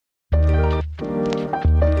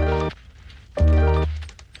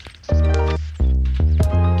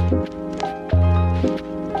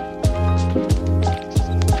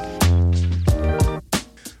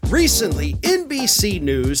recently, NBC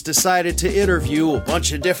News decided to interview a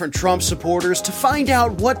bunch of different Trump supporters to find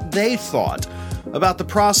out what they thought about the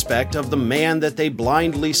prospect of the man that they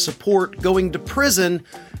blindly support going to prison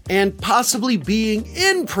and possibly being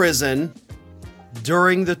in prison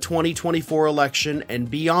during the 2024 election and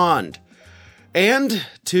beyond. And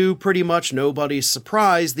to pretty much nobody's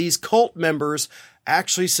surprise, these cult members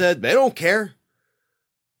actually said they don't care.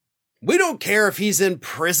 We don't care if he's in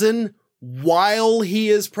prison while he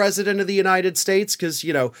is president of the United States, because,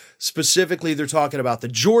 specifically they're talking about the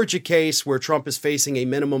Georgia case where Trump is facing a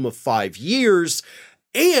minimum of 5 years,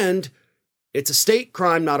 and it's a state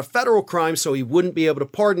crime, not a federal crime, so he wouldn't be able to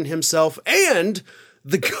pardon himself, and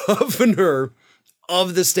the governor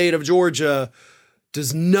of the state of Georgia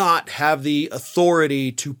does not have the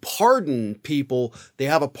authority to pardon people. They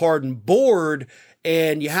have a pardon board,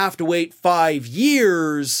 and you have to wait 5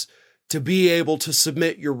 years to be able to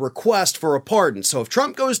submit your request for a pardon. So if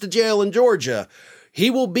Trump goes to jail in Georgia, he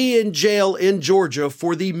will be in jail in Georgia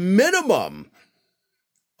for the minimum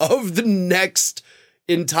of the next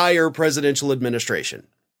entire presidential administration.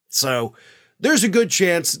 So there's a good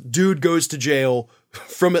chance dude goes to jail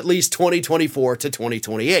from at least 2024 to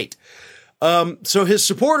 2028. So his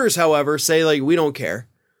supporters, however, say, we don't care.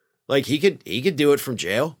 He could do it from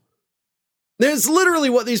jail. That's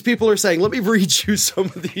literally what these people are saying. Let me read you some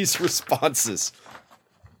of these responses.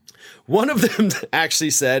 One of them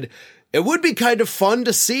actually said, "It would be kind of fun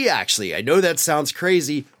to see, actually. I know that sounds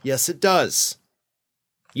crazy. Yes, it does.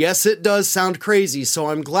 Yes, it does sound crazy.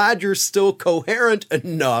 So I'm glad you're still coherent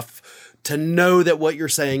enough to know that what you're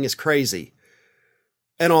saying is crazy."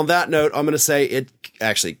 And on that note, I'm going to say it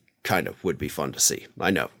actually kind of would be fun to see.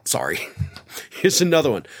 I know. Sorry. Here's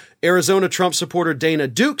another one. Arizona Trump supporter Dana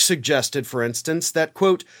Duke suggested, for instance, that,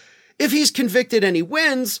 quote, "if he's convicted and he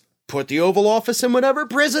wins, put the Oval Office in whatever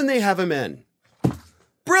prison they have him in."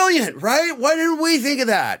 Brilliant, right? Why didn't we think of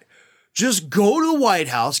that? Just go to the White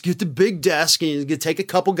House, get the big desk, and you can take a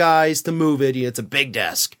couple guys to move it. It's a big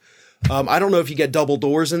desk. I don't know if you get double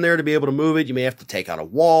doors in there to be able to move it. You may have to take out a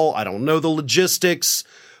wall. I don't know the logistics,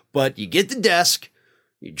 but you get the desk,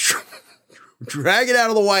 you drag it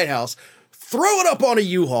out of the White House, throw it up on a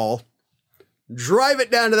U-Haul, drive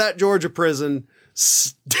it down to that Georgia prison,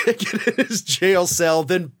 stick it in his jail cell,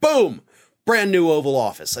 then boom, brand new Oval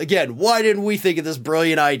Office. Again, why didn't we think of this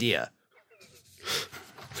brilliant idea?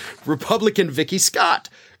 Republican Vicky Scott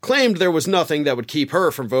claimed there was nothing that would keep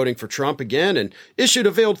her from voting for Trump again and issued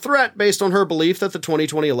a veiled threat based on her belief that the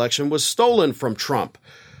 2020 election was stolen from Trump.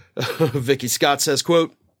 Vicky Scott says,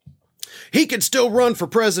 quote, "He could still run for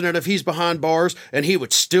president if he's behind bars, and he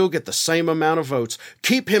would still get the same amount of votes.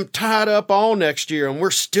 Keep him tied up all next year, and we're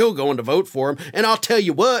still going to vote for him. And I'll tell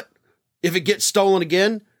you what, if it gets stolen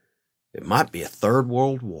again, it might be a third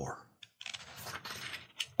world war."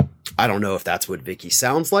 I don't know if that's what Vicky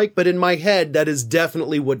sounds like, but in my head, that is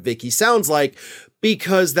definitely what Vicky sounds like,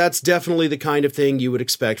 because that's definitely the kind of thing you would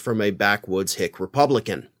expect from a backwoods hick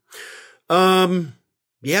Republican.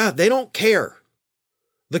 Yeah, they don't care.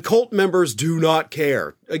 The cult members do not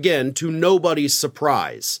care. Again, to nobody's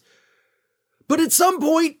surprise. But at some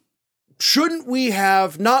point, shouldn't we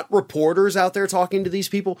have not reporters out there talking to these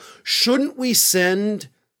people? Shouldn't we send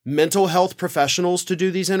mental health professionals to do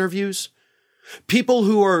these interviews? People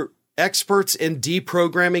who are experts in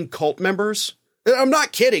deprogramming cult members? I'm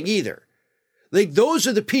not kidding either. Those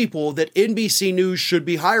are the people that NBC News should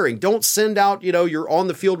be hiring. Don't send out, your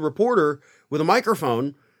on-the-field reporter with a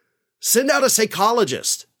microphone. Send out a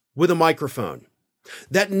psychologist with a microphone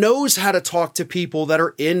that knows how to talk to people that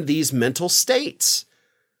are in these mental states.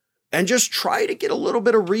 And just try to get a little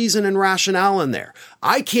bit of reason and rationale in there.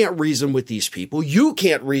 I can't reason with these people. You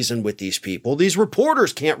can't reason with these people. These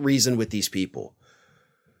reporters can't reason with these people.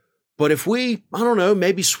 But if we,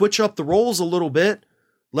 maybe switch up the roles a little bit,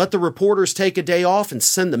 let the reporters take a day off and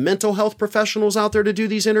send the mental health professionals out there to do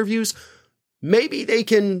these interviews, maybe they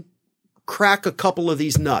can crack a couple of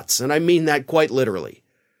these nuts. And I mean that quite literally.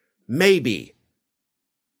 Maybe.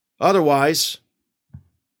 Otherwise,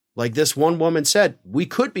 like this one woman said, we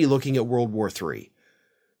could be looking at World War III.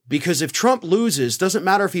 Because if Trump loses, doesn't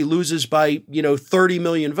matter if he loses by, 30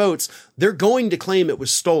 million votes, they're going to claim it was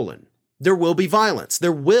stolen. There will be violence.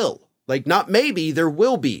 There will. Not maybe, there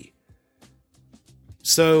will be.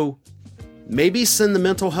 So maybe send the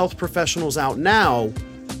mental health professionals out now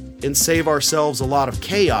and save ourselves a lot of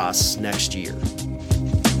chaos next year.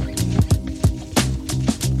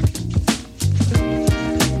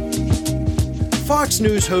 Fox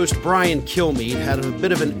News host Brian Kilmeade had a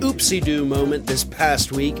bit of an oopsie-doo moment this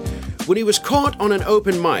past week when he was caught on an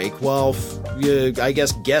open mic while,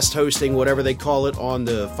 guest hosting, whatever they call it, on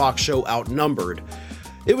the Fox show Outnumbered.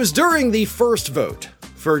 It was during the first vote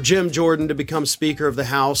for Jim Jordan to become Speaker of the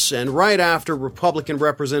House, and right after Republican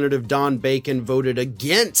Representative Don Bacon voted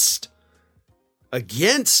against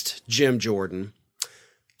Jim Jordan,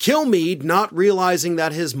 Kilmeade, not realizing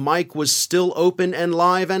that his mic was still open and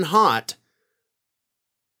live and hot,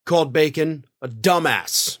 called Bacon a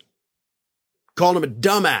dumbass. Called him a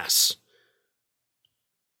dumbass.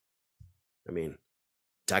 I mean,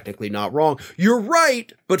 technically not wrong. You're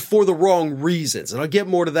right, but for the wrong reasons. And I'll get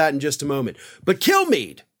more to that in just a moment. But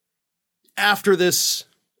Kilmeade, after this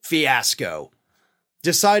fiasco,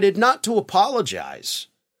 decided not to apologize,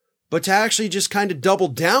 but to actually just kind of double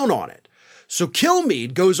down on it. So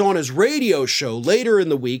Kilmeade goes on his radio show later in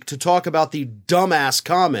the week to talk about the dumbass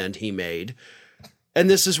comment he made. And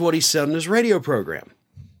this is what he said on his radio program.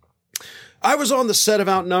 I was on the set of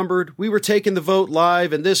Outnumbered. We were taking the vote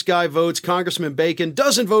live, and this guy votes. Congressman Bacon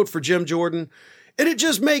doesn't vote for Jim Jordan. And it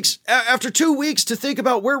just makes, after 2 weeks to think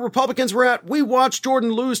about where Republicans were at, we watched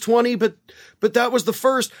Jordan lose 20, but that was the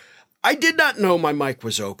first. I did not know my mic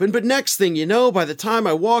was open, but next thing you know, by the time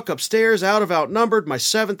I walk upstairs out of Outnumbered, my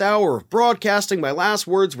 7th hour of broadcasting, my last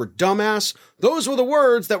words were dumbass. Those were the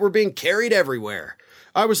words that were being carried everywhere.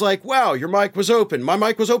 I was like, wow, your mic was open. My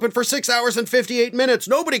mic was open for 6 hours and 58 minutes.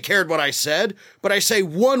 Nobody cared what I said, but I say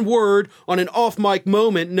one word on an off-mic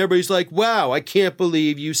moment, and everybody's like, wow, I can't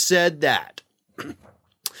believe you said that.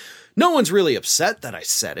 No one's really upset that I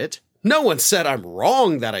said it. No one said I'm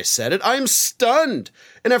wrong that I said it. I'm stunned.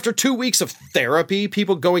 And after 2 weeks of therapy,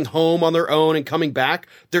 people going home on their own and coming back,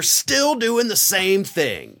 they're still doing the same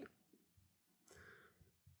thing.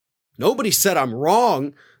 Nobody said I'm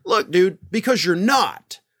wrong. Look, dude, because you're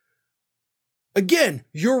not. Again,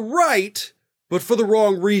 you're right, but for the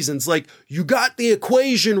wrong reasons. Like, you got the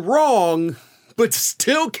equation wrong, but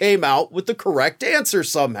still came out with the correct answer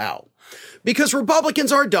somehow. Because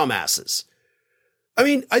Republicans are dumbasses. I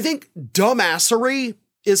mean, I think dumbassery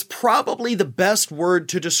is probably the best word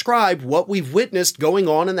to describe what we've witnessed going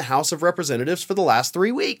on in the House of Representatives for the last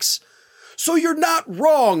 3 weeks. So you're not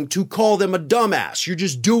wrong to call them a dumbass. You're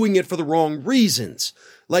just doing it for the wrong reasons.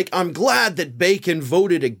 Like, I'm glad that Bacon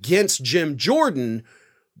voted against Jim Jordan,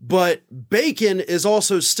 but Bacon is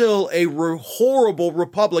also still a horrible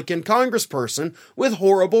Republican congressperson with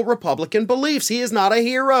horrible Republican beliefs. He is not a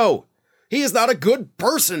hero. He is not a good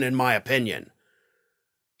person, in my opinion.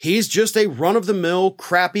 He's just a run-of-the-mill,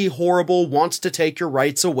 crappy, horrible, wants to take your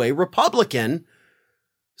rights away Republican.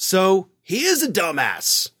 So he is a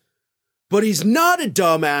dumbass. But he's not a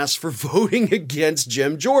dumbass for voting against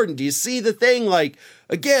Jim Jordan. Do you see the thing? Like,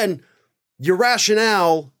 again, your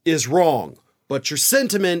rationale is wrong, but your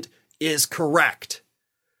sentiment is correct.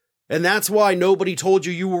 And that's why nobody told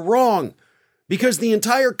you were wrong. Because the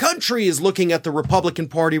entire country is looking at the Republican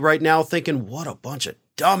Party right now thinking, what a bunch of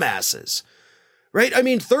dumbasses. Right? I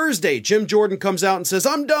mean, Thursday, Jim Jordan comes out and says,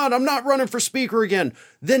 I'm done. I'm not running for speaker again.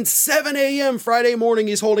 Then 7 a.m. Friday morning,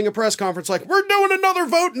 he's holding a press conference like, we're doing another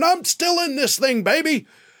vote and I'm still in this thing, baby.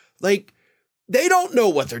 Like, they don't know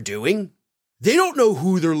what they're doing. They don't know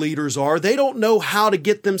who their leaders are. They don't know how to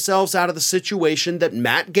get themselves out of the situation that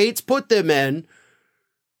Matt Gaetz put them in.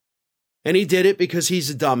 And he did it because he's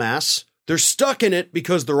a dumbass. They're stuck in it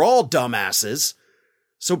because they're all dumbasses.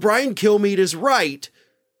 So Brian Kilmeade is right,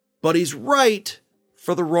 but he's right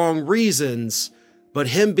for the wrong reasons. But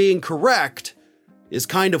him being correct is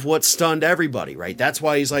kind of what stunned everybody, right? That's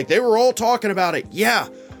why he's like, they were all talking about it. Yeah,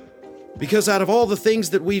 because out of all the things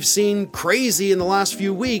that we've seen crazy in the last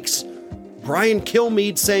few weeks, Brian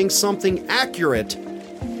Kilmeade saying something accurate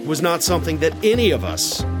was not something that any of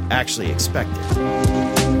us actually expected.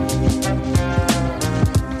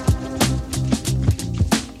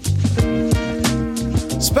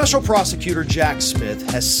 Special Prosecutor Jack Smith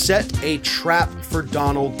has set a trap for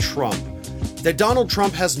Donald Trump that Donald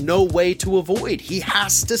Trump has no way to avoid. He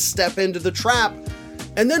has to step into the trap,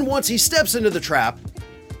 and then once he steps into the trap,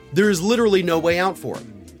 there is literally no way out for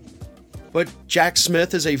him. But Jack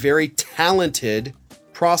Smith is a very talented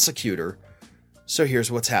prosecutor, so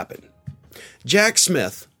here's what's happened. Jack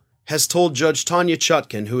Smith has told Judge Tanya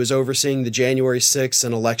Chutkan, who is overseeing the January 6th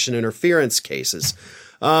and election interference cases,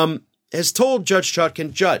 has told Judge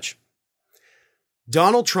Chutkan, Judge,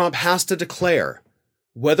 Donald Trump has to declare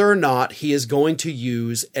whether or not he is going to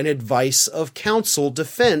use an advice of counsel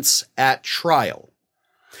defense at trial.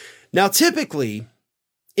 Now, typically,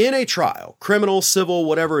 in a trial, criminal, civil,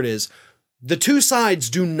 whatever it is, the two sides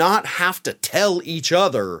do not have to tell each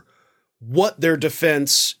other what their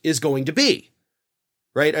defense is going to be,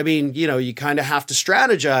 right? I mean, you kind of have to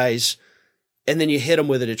strategize, and then you hit them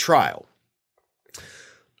with it at trial.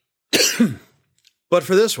 But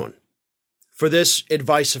for this one, for this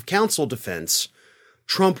advice of counsel defense,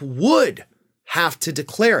 Trump would have to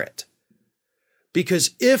declare it.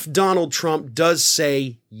 Because if Donald Trump does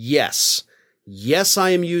say, yes, I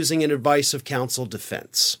am using an advice of counsel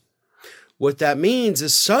defense, what that means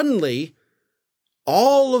is suddenly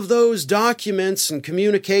all of those documents and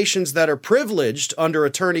communications that are privileged under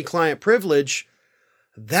attorney-client privilege,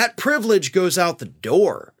 that privilege goes out the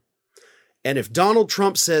door. And if Donald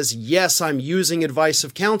Trump says, yes, I'm using advice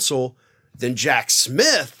of counsel, then Jack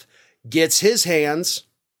Smith gets his hands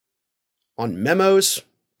on memos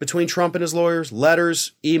between Trump and his lawyers,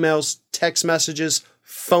 letters, emails, text messages,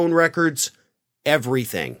 phone records,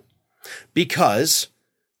 everything. Because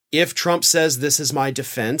if Trump says this is my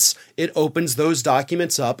defense, it opens those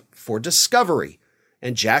documents up for discovery.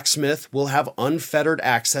 And Jack Smith will have unfettered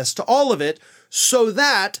access to all of it so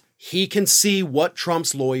that he can see what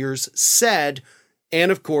Trump's lawyers said.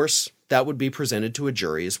 And of course, that would be presented to a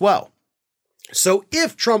jury as well. So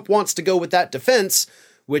if Trump wants to go with that defense,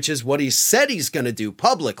 which is what he said he's going to do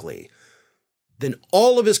publicly, then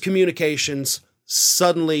all of his communications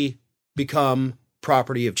suddenly become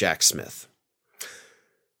property of Jack Smith.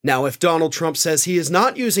 Now, if Donald Trump says he is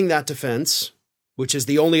not using that defense, which is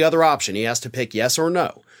the only other option, he has to pick yes or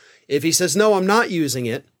no. If he says, no, I'm not using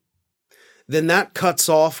it, then that cuts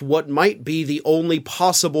off what might be the only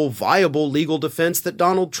possible viable legal defense that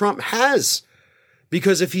Donald Trump has.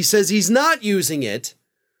 Because if he says he's not using it,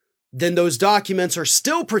 then those documents are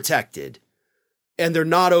still protected and they're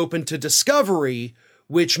not open to discovery,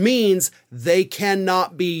 which means they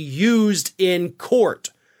cannot be used in court.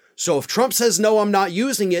 So if Trump says, no, I'm not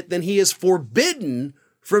using it, then he is forbidden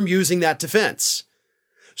from using that defense.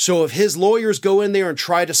 So if his lawyers go in there and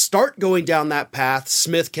try to start going down that path,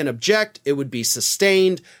 Smith can object, it would be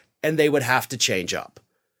sustained, and they would have to change up.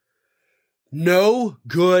 No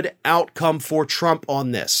good outcome for Trump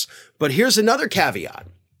on this. But here's another caveat.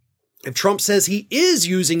 If Trump says he is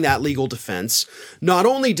using that legal defense, not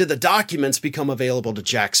only do the documents become available to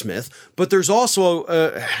Jack Smith, but there's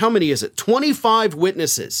also, how many is it? 25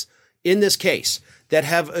 witnesses in this case that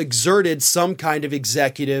have exerted some kind of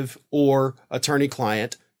executive or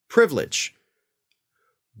attorney-client privilege.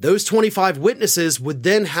 Those 25 witnesses would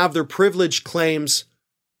then have their privilege claims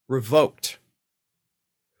revoked.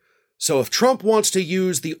 So if Trump wants to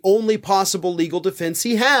use the only possible legal defense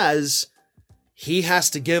he has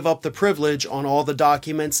to give up the privilege on all the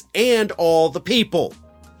documents and all the people.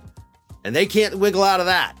 And they can't wiggle out of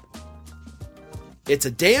that. It's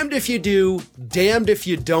a damned if you do, damned if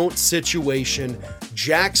you don't situation.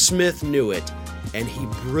 Jack Smith knew it, and he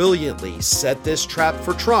brilliantly set this trap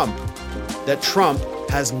for Trump that Trump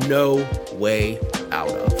has no way out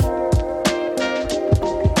of.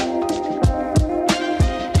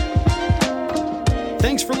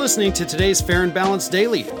 Thanks for listening to today's Fair and Balanced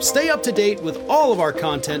Daily. Stay up to date with all of our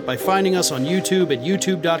content by finding us on YouTube at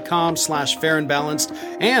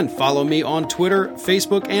youtube.com/fairandbalanced and follow me on Twitter,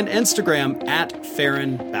 Facebook, and Instagram at Fair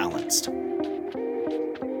and Balanced.